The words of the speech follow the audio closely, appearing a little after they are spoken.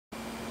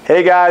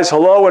Hey guys,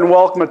 hello and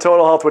welcome to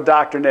Total Health with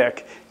Dr.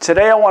 Nick.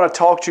 Today I want to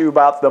talk to you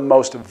about the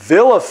most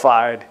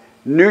vilified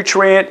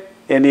nutrient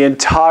in the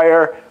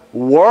entire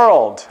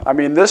world. I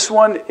mean, this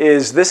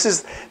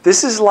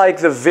is like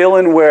the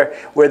villain where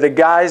the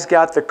guy's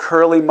got the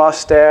curly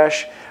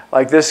mustache,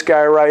 like this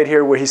guy right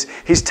here, where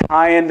he's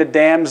tying the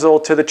damsel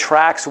to the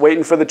tracks,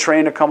 waiting for the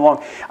train to come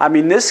along. I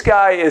mean, this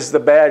guy is the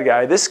bad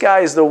guy. This guy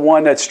is the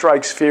one that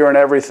strikes fear and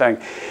everything.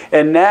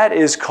 And that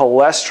is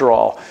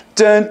cholesterol.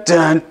 Dun,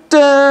 dun,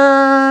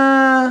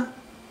 dun.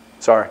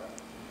 Sorry,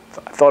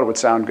 I thought it would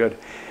sound good.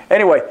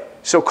 Anyway,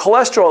 so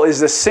cholesterol is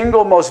the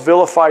single most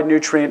vilified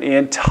nutrient in the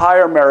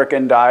entire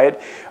American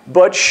diet.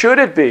 But should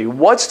it be?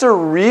 What's the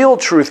real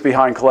truth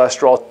behind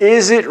cholesterol?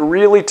 Is it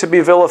really to be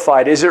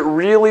vilified? Is it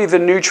really the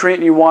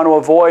nutrient you want to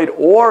avoid?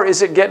 Or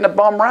is it getting a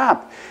bum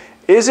rap?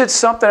 Is it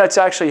something that's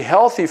actually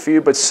healthy for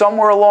you, but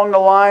somewhere along the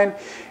line,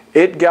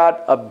 it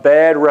got a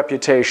bad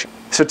reputation?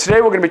 So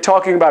today we're going to be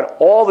talking about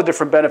all the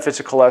different benefits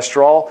of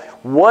cholesterol.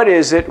 What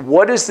is it?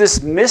 What is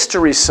this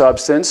mystery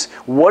substance?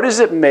 What is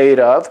it made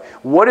of?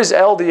 What does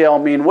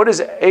LDL mean? What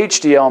does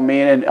HDL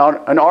mean? And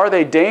are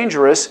they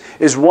dangerous?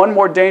 Is one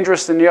more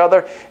dangerous than the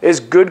other? Is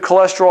good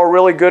cholesterol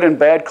really good and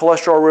bad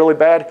cholesterol really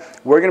bad?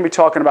 We're going to be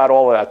talking about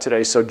all of that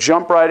today. So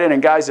jump right in.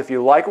 And guys, if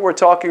you like what we're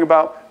talking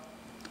about,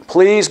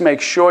 please make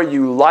sure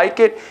you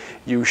like it,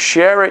 you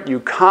share it, you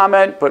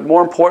comment, but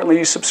more importantly,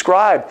 you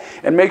subscribe.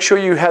 And make sure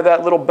you have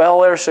that little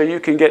bell there so you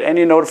can get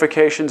any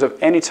notifications of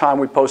any time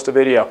we post a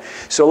video.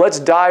 So let's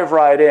dive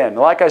right in.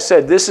 Like I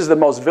said, this is the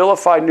most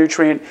vilified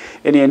nutrient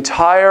in the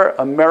entire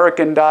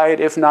American diet,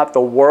 if not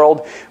the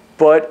world.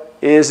 But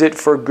is it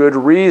for good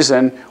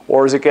reason,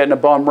 or is it getting a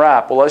bum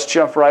rap? Well, let's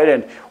jump right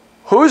in.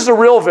 Who's the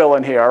real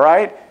villain here, all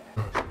right?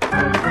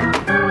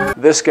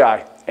 This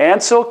guy.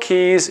 Ancel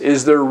Keys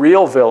is the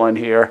real villain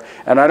here,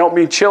 and I don't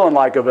mean chilling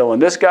like a villain.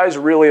 This guy's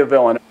really a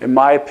villain, in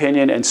my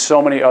opinion, and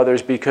so many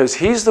others, because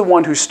he's the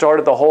one who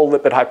started the whole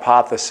lipid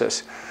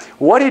hypothesis.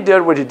 What he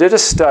did a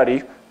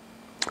study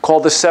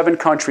called the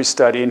 7-country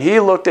study, and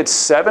he looked at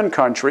 7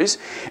 countries,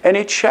 and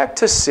he checked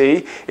to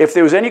see if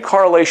there was any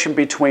correlation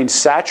between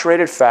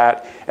saturated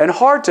fat and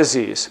heart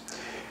disease.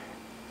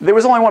 There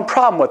was only one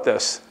problem with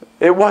this.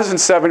 It wasn't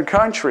 7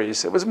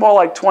 countries. It was more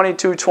like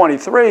 22,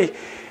 23.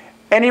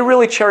 And he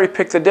really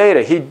cherry-picked the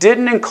data. He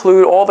didn't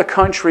include all the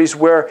countries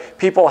where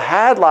people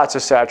had lots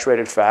of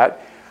saturated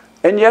fat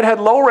and yet had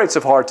low rates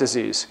of heart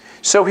disease.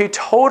 So he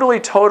totally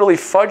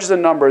fudged the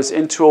numbers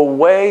into a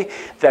way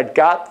that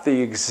got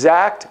the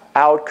exact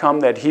outcome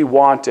that he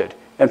wanted.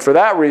 And for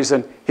that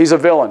reason, he's a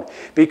villain,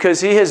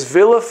 because he has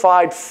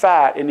vilified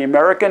fat in the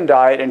American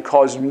diet and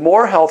caused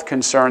more health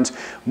concerns,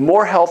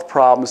 more health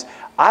problems,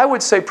 I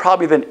would say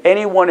probably than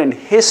anyone in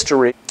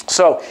history.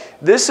 So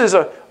this is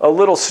a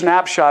little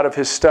snapshot of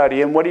his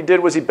study, and what he did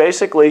was he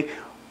basically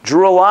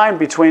drew a line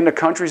between the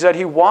countries that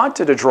he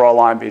wanted to draw a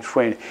line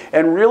between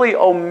and really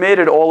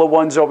omitted all the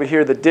ones over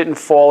here that didn't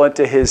fall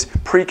into his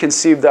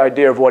preconceived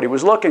idea of what he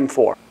was looking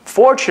for.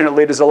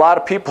 Fortunately, there's a lot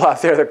of people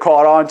out there that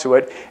caught on to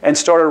it and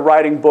started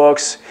writing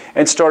books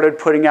and started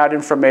putting out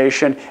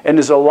information, and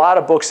there's a lot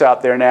of books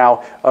out there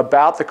now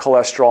about the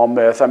cholesterol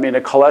myth. I mean, the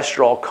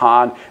cholesterol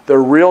con, the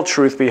real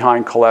truth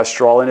behind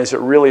cholesterol, and is it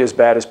really as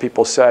bad as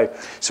people say?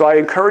 So I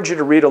encourage you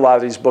to read a lot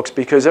of these books,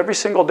 because every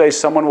single day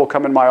someone will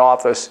come in my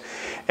office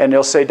and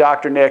they'll say,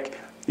 Dr. Nick,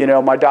 you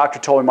know, my doctor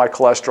told me my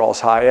cholesterol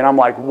is high. And I'm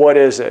like, what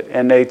is it?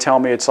 And they tell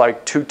me it's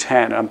like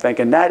 210. And I'm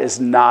thinking, that is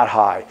not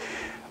high.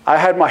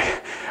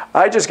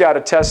 I just got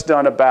a test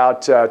done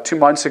about 2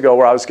 months ago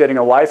where I was getting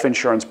a life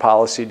insurance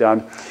policy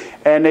done.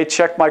 And they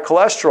checked my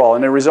cholesterol,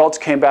 and the results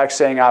came back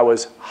saying I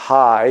was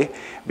high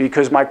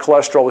because my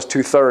cholesterol was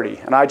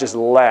 230. And I just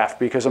laughed,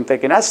 because I'm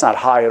thinking, that's not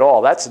high at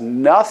all. That's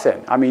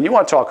nothing. I mean, you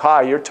want to talk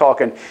high, you're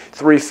talking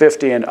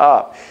 350 and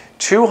up.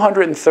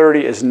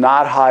 230 is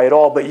not high at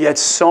all, but yet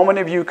so many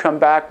of you come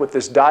back with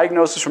this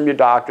diagnosis from your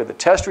doctor. The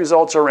test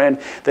results are in.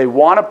 They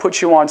want to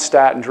put you on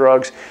statin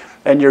drugs,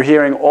 and you're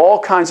hearing all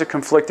kinds of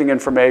conflicting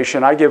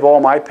information. I give all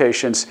my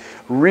patients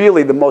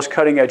really the most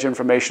cutting-edge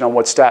information on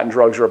what statin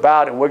drugs are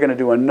about, and we're going to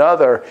do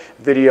another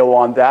video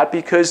on that,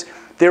 because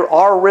there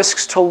are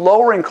risks to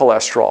lowering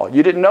cholesterol.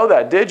 You didn't know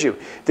that, did you?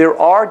 There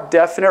are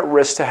definite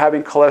risks to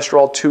having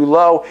cholesterol too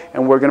low,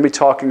 and we're going to be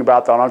talking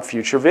about that on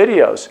future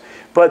videos.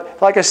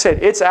 But like I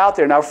said, it's out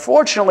there. Now,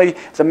 fortunately,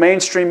 the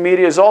mainstream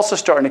media is also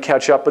starting to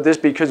catch up with this,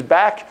 because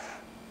back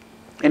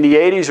in the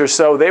 80s or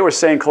so, they were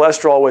saying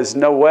cholesterol was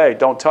no way,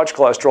 don't touch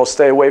cholesterol,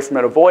 stay away from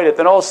it, avoid it.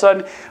 Then all of a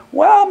sudden,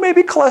 well,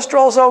 maybe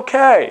cholesterol's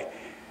okay.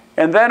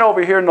 And then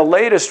over here in the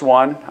latest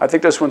one, I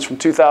think this one's from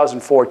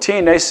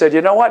 2014, they said,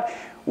 you know what?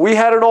 We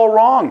had it all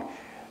wrong.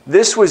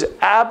 This was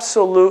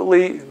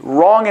absolutely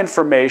wrong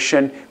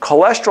information.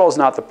 Cholesterol is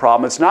not the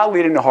problem. It's not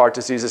leading to heart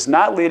disease. It's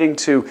not leading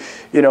to,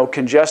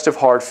 congestive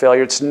heart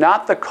failure. It's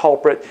not the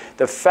culprit.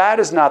 The fat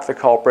is not the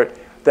culprit.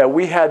 That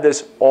we had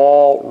this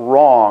all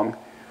wrong.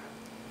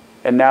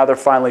 And now they're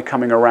finally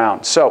coming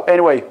around. So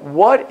anyway,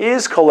 what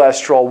is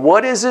cholesterol?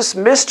 What is this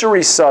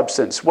mystery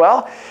substance?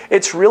 Well,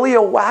 it's really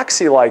a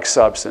waxy-like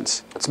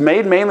substance. It's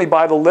made mainly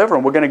by the liver,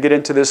 and we're going to get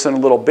into this in a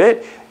little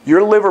bit.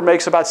 Your liver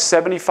makes about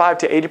 75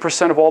 to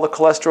 80% of all the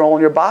cholesterol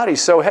in your body.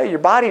 So, hey, your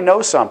body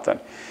knows something.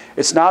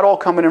 It's not all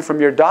coming in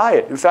from your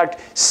diet. In fact,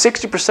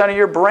 60% of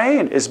your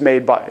brain is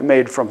made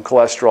from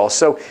cholesterol.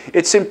 So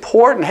it's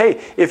important,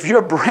 hey, if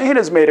your brain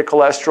is made of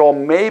cholesterol,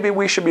 maybe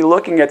we should be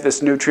looking at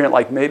this nutrient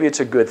like maybe it's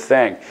a good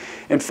thing.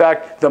 In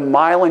fact, the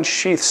myelin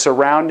sheath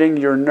surrounding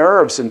your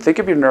nerves, and think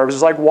of your nerves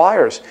as like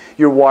wires.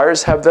 Your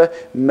wires have the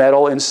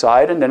metal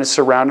inside, and then it's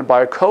surrounded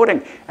by a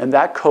coating. And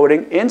that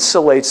coating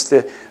insulates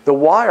the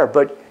wire,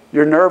 but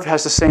your nerve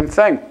has the same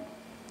thing.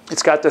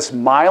 It's got this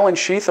myelin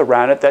sheath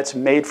around it that's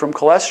made from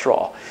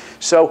cholesterol.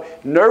 So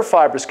nerve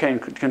fibers can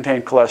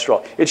contain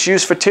cholesterol. It's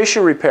used for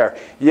tissue repair.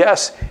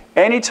 Yes,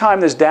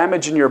 anytime there's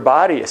damage in your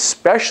body,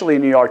 especially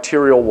in the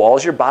arterial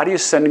walls, your body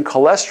is sending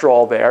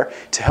cholesterol there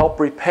to help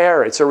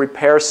repair. It's a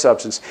repair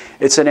substance.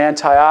 It's an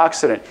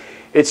antioxidant.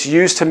 It's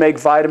used to make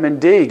vitamin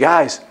D.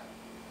 Guys,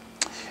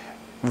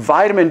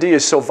 vitamin D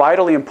is so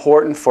vitally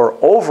important for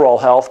overall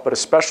health, but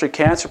especially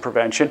cancer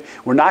prevention.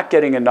 We're not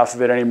getting enough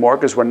of it anymore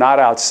because we're not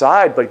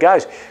outside. But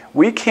guys,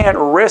 we can't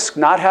risk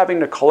not having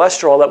the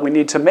cholesterol that we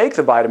need to make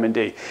the vitamin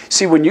D.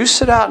 See, when you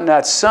sit out in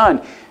that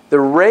sun, the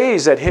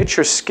rays that hit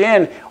your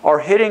skin are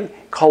hitting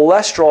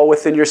cholesterol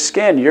within your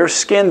skin. Your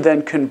skin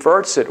then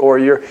converts it, or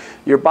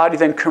your body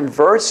then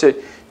converts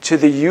it to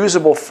the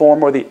usable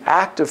form or the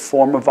active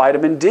form of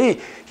vitamin D.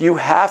 You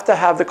have to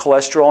have the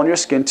cholesterol in your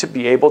skin to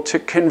be able to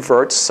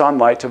convert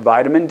sunlight to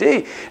vitamin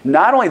D.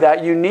 Not only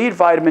that, you need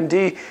vitamin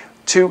D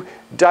to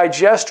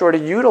digest or to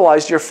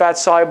utilize your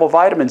fat-soluble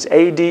vitamins,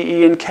 A,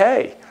 D, E, and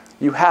K.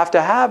 You have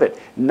to have it.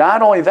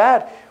 Not only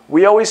that,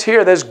 we always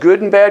hear there's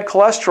good and bad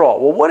cholesterol.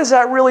 Well, what does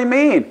that really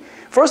mean?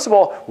 First of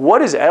all, what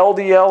does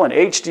LDL and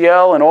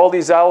HDL and all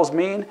these L's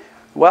mean?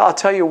 Well, I'll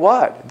tell you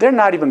what, they're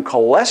not even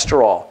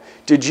cholesterol.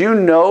 Did you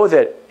know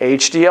that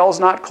HDL is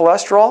not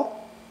cholesterol?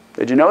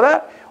 Did you know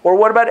that? Or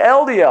what about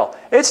LDL?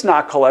 It's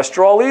not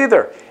cholesterol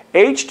either.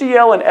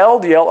 HDL and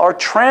LDL are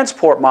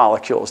transport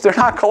molecules. They're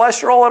not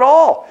cholesterol at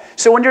all.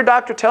 So when your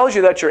doctor tells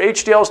you that your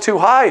HDL is too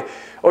high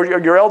or your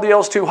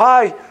LDL is too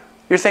high,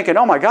 you're thinking,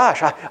 oh my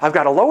gosh, I've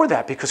got to lower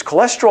that because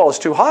cholesterol is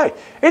too high.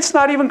 It's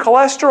not even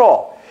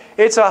cholesterol.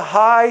 It's a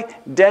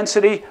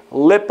high-density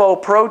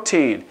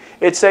lipoprotein.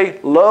 It's a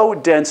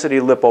low-density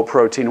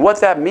lipoprotein. What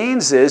that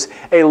means is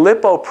a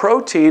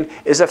lipoprotein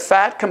is a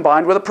fat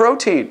combined with a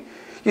protein.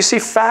 You see,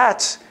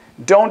 fats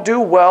don't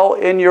do well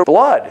in your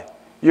blood.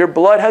 Your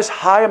blood has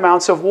high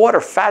amounts of water.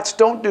 Fats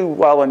don't do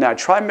well in that.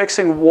 Try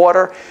mixing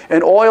water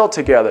and oil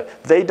together.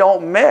 They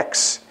don't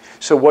mix.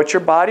 So what your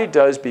body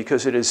does,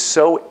 because it is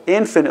so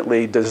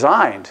infinitely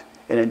designed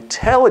and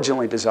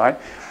intelligently designed,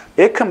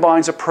 it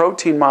combines a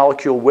protein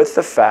molecule with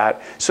the fat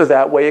so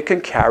that way it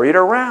can carry it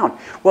around.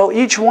 Well,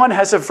 each one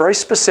has a very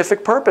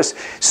specific purpose.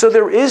 So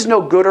there is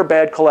no good or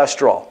bad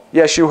cholesterol.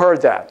 Yes, you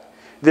heard that.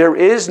 There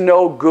is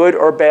no good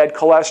or bad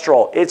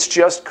cholesterol. It's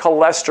just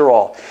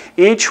cholesterol.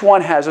 Each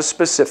one has a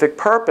specific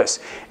purpose.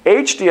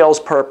 HDL's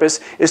purpose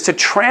is to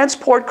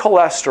transport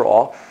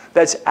cholesterol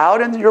that's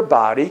out in your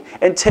body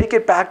and take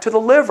it back to the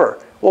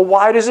liver. Well,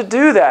 why does it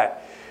do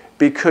that?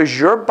 Because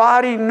your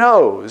body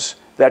knows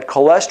that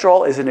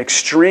cholesterol is an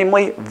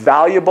extremely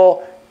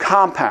valuable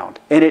compound,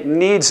 and it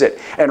needs it.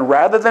 And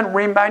rather than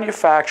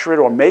remanufacture it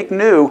or make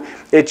new,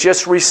 it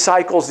just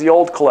recycles the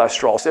old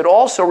cholesterol. It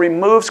also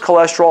removes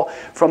cholesterol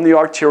from the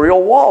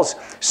arterial walls.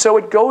 So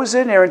it goes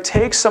in there and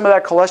takes some of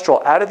that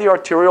cholesterol out of the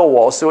arterial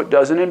walls so it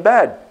doesn't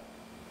embed.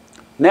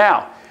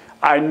 Now,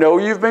 I know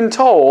you've been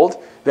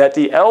told that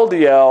the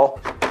LDL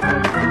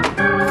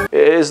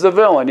is the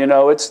villain. You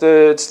know, it's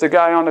the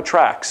guy on the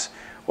tracks.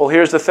 Well,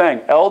 here's the thing.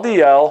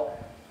 LDL,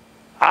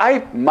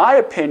 my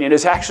opinion,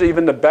 is actually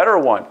even the better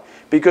one.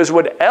 Because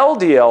what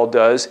LDL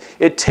does,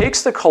 it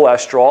takes the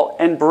cholesterol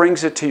and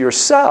brings it to your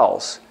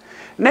cells.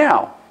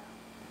 Now,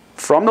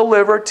 from the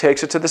liver, it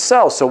takes it to the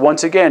cells. So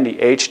once again, the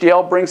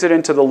HDL brings it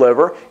into the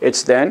liver.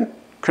 It's then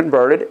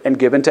converted and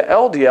given to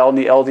LDL, and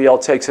the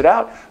LDL takes it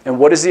out. And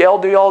what does the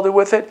LDL do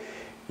with it?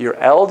 Your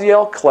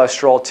LDL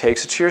cholesterol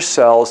takes it to your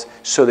cells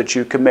so that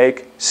you can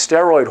make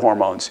steroid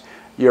hormones.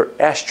 Your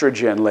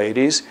estrogen,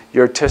 ladies,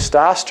 your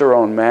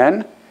testosterone,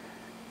 men,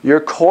 your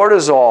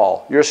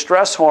cortisol, your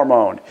stress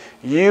hormone.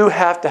 You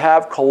have to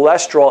have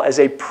cholesterol as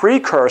a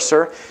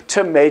precursor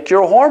to make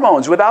your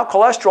hormones. Without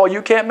cholesterol,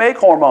 you can't make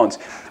hormones.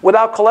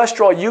 Without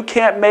cholesterol, you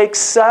can't make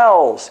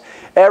cells.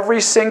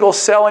 Every single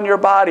cell in your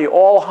body,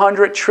 all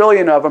 100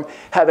 trillion of them,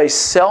 have a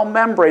cell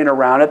membrane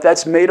around it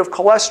that's made of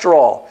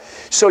cholesterol.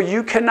 So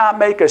you cannot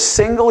make a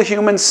single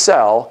human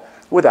cell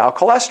without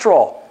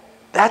cholesterol.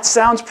 That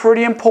sounds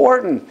pretty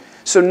important.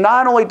 So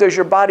not only does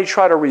your body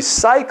try to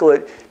recycle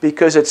it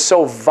because it's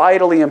so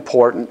vitally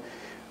important,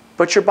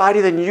 but your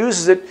body then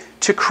uses it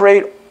to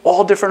create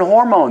all different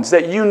hormones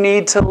that you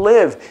need to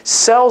live,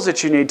 cells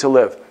that you need to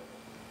live.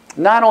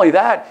 Not only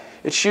that,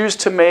 it's used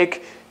to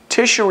make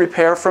tissue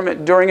repair from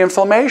it during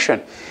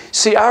inflammation.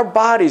 See, our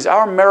bodies,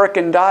 our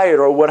American diet,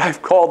 or what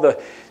I've called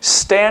the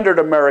standard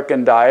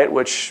American diet,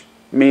 which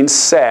means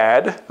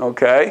sad,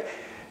 okay?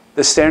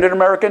 The standard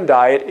American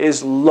diet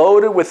is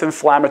loaded with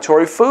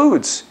inflammatory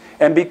foods.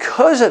 And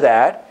because of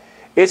that,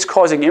 It's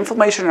causing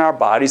inflammation in our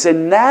bodies,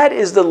 and that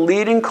is the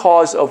leading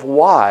cause of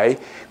why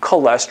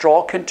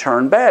cholesterol can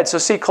turn bad. So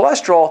see,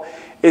 cholesterol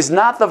is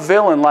not the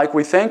villain like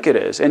we think it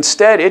is.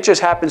 Instead, it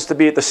just happens to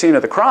be at the scene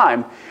of the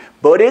crime,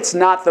 but it's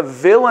not the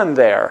villain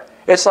there.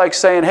 It's like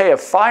saying, hey, if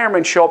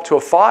firemen show up to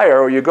a fire,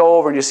 or you go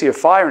over and you see a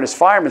fire and there's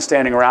firemen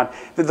standing around,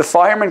 did the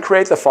firemen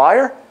create the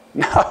fire?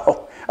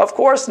 No, of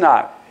course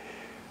not.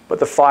 But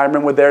the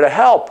firemen were there to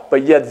help,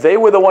 but yet they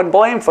were the one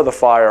blamed for the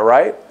fire,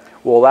 right?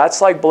 Well,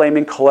 that's like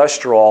blaming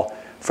cholesterol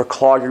for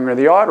clogging of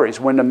the arteries,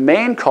 when the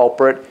main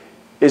culprit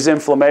is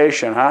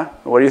inflammation, huh?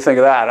 What do you think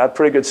of that? That's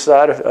pretty good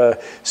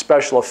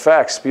special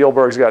effects.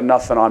 Spielberg's got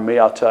nothing on me,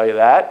 I'll tell you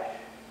that.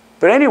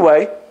 But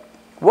anyway,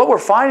 what we're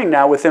finding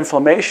now with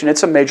inflammation,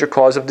 it's a major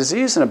cause of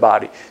disease in the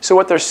body. So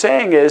what they're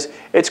saying is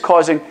it's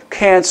causing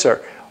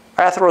cancer,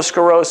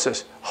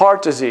 atherosclerosis,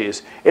 heart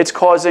disease. It's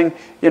causing,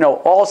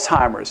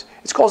 Alzheimer's.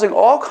 It's causing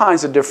all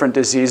kinds of different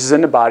diseases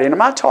in the body. And I'm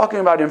not talking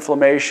about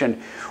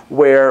inflammation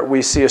where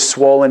we see a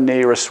swollen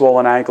knee or a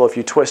swollen ankle if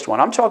you twist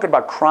one. I'm talking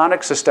about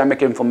chronic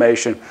systemic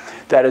inflammation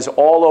that is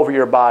all over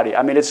your body.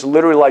 I mean, it's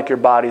literally like your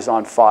body's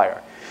on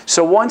fire.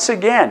 So once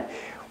again,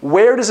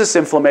 where does this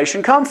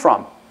inflammation come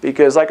from?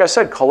 Because like I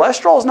said,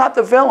 cholesterol is not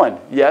the villain.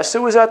 Yes,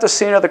 it was at the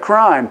scene of the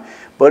crime,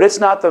 but it's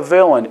not the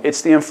villain.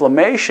 It's the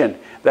inflammation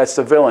that's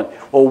the villain.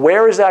 Well,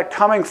 where is that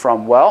coming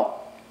from? Well,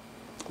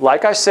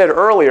 like I said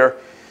earlier,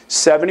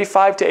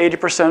 75 to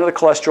 80% of the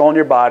cholesterol in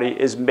your body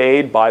is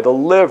made by the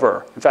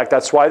liver. In fact,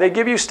 that's why they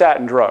give you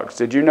statin drugs.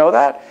 Did you know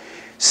that?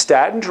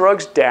 Statin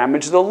drugs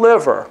damage the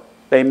liver.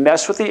 They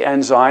mess with the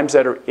enzymes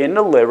that are in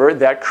the liver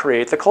that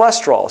create the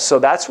cholesterol. So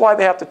that's why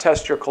they have to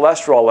test your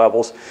cholesterol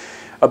levels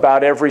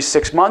about every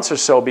 6 months or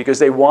so, because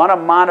they want to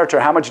monitor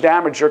how much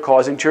damage you're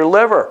causing to your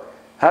liver.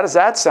 How does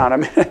that sound? I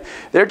mean,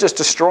 they're just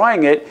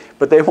destroying it,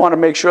 but they want to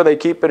make sure they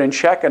keep it in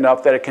check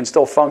enough that it can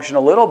still function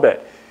a little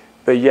bit.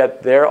 But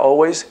yet they're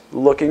always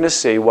looking to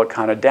see what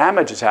kind of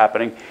damage is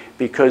happening,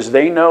 because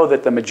they know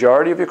that the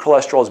majority of your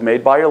cholesterol is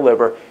made by your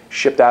liver,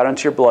 shipped out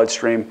into your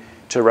bloodstream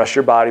to the rest of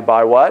your body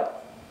by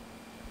what?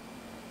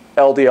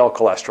 LDL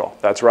cholesterol.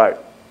 That's right.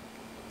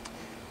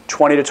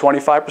 20 to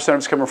 25% of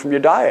it's coming from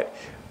your diet.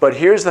 But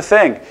here's the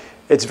thing.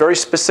 It's very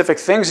specific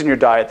things in your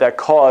diet that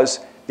cause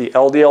the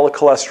LDL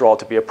cholesterol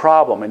to be a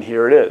problem. And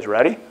here it is.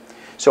 Ready?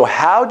 So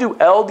how do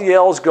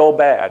LDLs go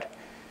bad?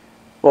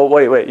 Well,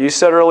 wait. You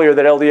said earlier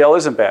that LDL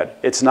isn't bad.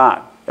 It's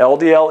not.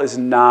 LDL is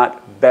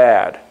not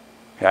bad.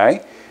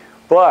 Okay?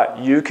 But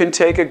you can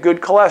take a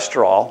good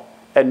cholesterol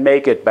and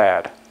make it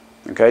bad.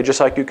 Okay? Just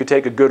like you could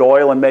take a good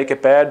oil and make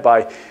it bad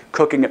by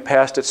cooking it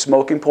past its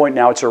smoking point.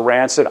 Now it's a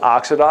rancid,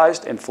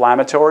 oxidized,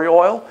 inflammatory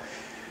oil.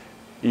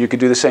 You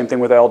could do the same thing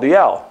with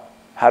LDL.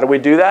 How do we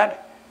do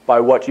that? By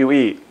what you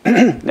eat.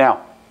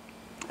 Now,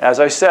 as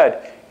I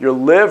said, your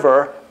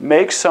liver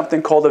makes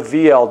something called a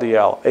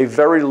VLDL, a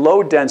very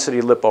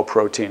low-density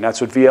lipoprotein.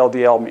 That's what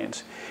VLDL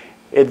means.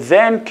 It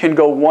then can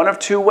go one of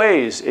two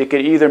ways. It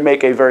can either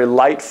make a very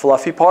light,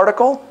 fluffy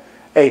particle,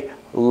 a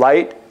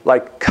light,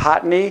 like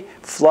cottony,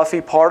 fluffy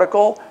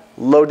particle,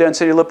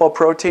 low-density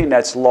lipoprotein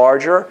that's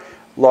larger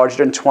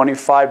than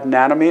 25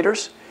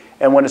 nanometers.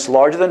 And when it's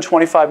larger than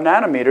 25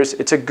 nanometers,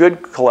 it's a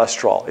good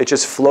cholesterol. It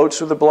just floats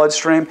through the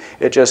bloodstream.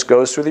 It just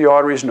goes through the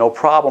arteries, no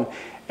problem.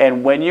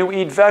 And when you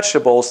eat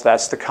vegetables,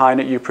 that's the kind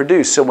that you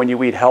produce. So when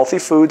you eat healthy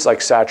foods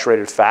like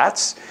saturated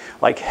fats,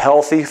 like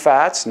healthy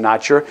fats,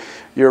 not your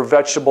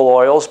vegetable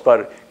oils,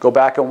 but go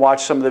back and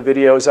watch some of the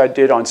videos I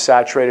did on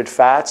saturated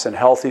fats and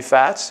healthy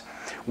fats.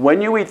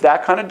 When you eat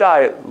that kind of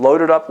diet,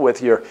 loaded up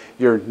with your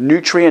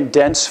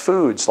nutrient-dense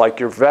foods like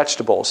your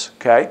vegetables,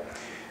 okay?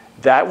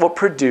 That will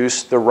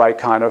produce the right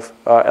kind of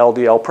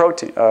LDL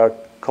protein,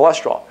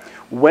 cholesterol.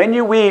 When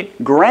you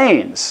eat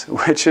grains,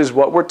 which is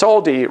what we're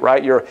told to eat,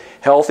 right? Your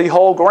healthy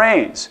whole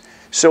grains.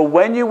 So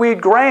when you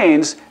eat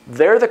grains,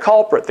 they're the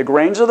culprit. The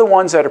grains are the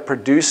ones that are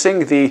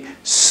producing the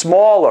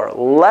smaller,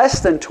 less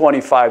than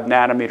 25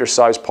 nanometer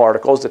size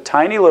particles, the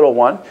tiny little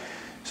one.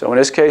 So in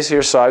this case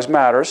here, size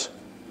matters.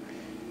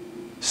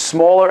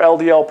 Smaller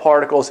LDL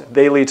particles,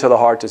 they lead to the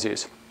heart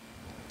disease.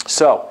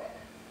 So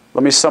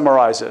let me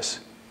summarize this.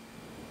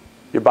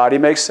 Your body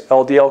makes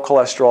LDL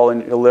cholesterol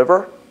in your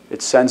liver.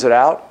 It sends it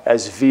out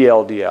as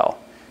VLDL.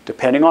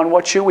 Depending on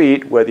what you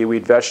eat, whether you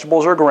eat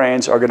vegetables or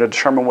grains, are going to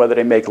determine whether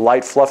they make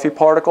light, fluffy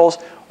particles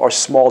or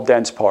small,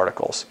 dense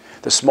particles.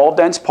 The small,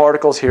 dense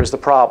particles, here's the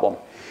problem.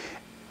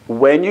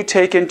 When you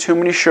take in too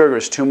many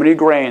sugars, too many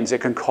grains,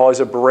 it can cause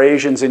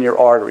abrasions in your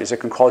arteries.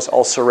 It can cause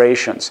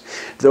ulcerations.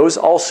 Those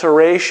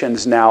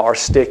ulcerations now are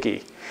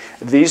sticky.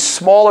 These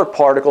smaller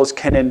particles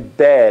can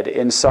embed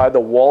inside the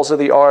walls of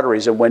the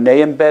arteries, and when they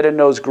embed in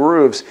those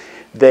grooves,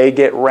 they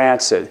get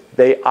rancid.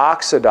 They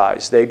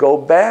oxidize. They go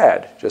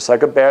bad, just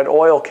like a bad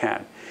oil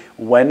can.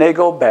 When they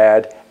go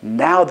bad,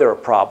 now they're a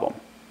problem.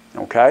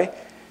 Okay?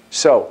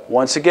 So,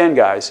 once again,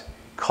 guys,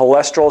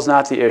 cholesterol is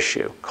not the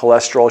issue.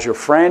 Cholesterol is your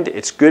friend.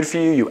 It's good for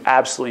you. You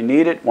absolutely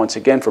need it. Once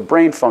again, for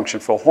brain function,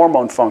 for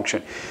hormone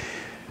function,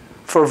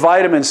 for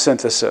vitamin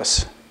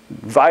synthesis.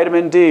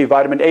 Vitamin D,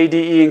 vitamin A,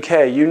 D, E, and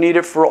K. You need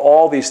it for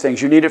all these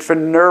things. You need it for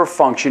nerve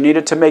function. You need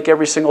it to make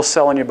every single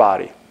cell in your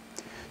body.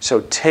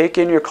 So take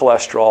in your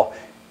cholesterol,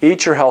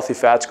 eat your healthy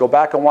fats. Go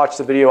back and watch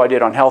the video I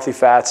did on healthy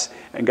fats.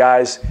 And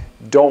guys,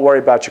 don't worry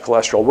about your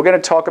cholesterol. We're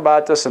going to talk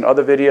about this in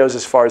other videos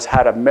as far as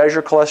how to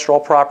measure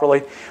cholesterol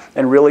properly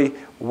and really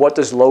what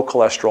does low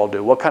cholesterol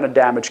do? What kind of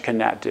damage can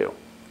that do?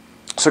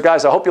 So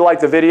guys, I hope you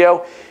liked the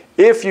video.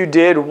 If you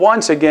did,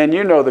 once again,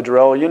 you know the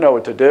drill. You know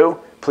what to do.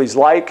 Please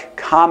like,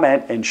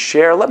 comment, and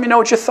share. Let me know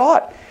what you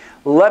thought.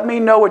 Let me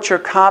know what your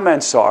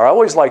comments are. I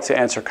always like to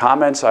answer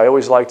comments. I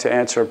always like to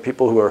answer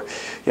people who are,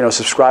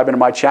 subscribing to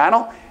my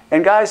channel.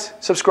 And guys,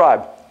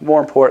 subscribe. More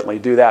importantly,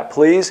 do that,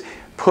 please.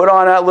 Put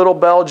on that little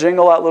bell,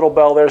 jingle that little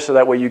bell there so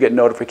that way you get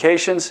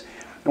notifications.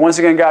 And once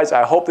again, guys,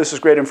 I hope this is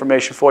great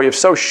information for you. If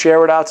so,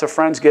 share it out to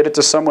friends. Get it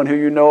to someone who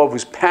you know of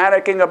who's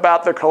panicking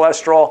about their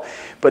cholesterol,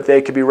 but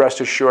they can be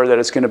rest assured that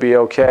it's going to be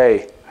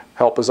okay.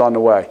 Help is on the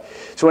way.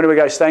 So anyway,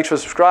 guys, thanks for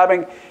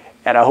subscribing,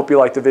 and I hope you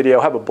liked the video.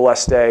 Have a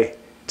blessed day.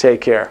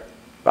 Take care.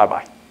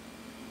 Bye-bye.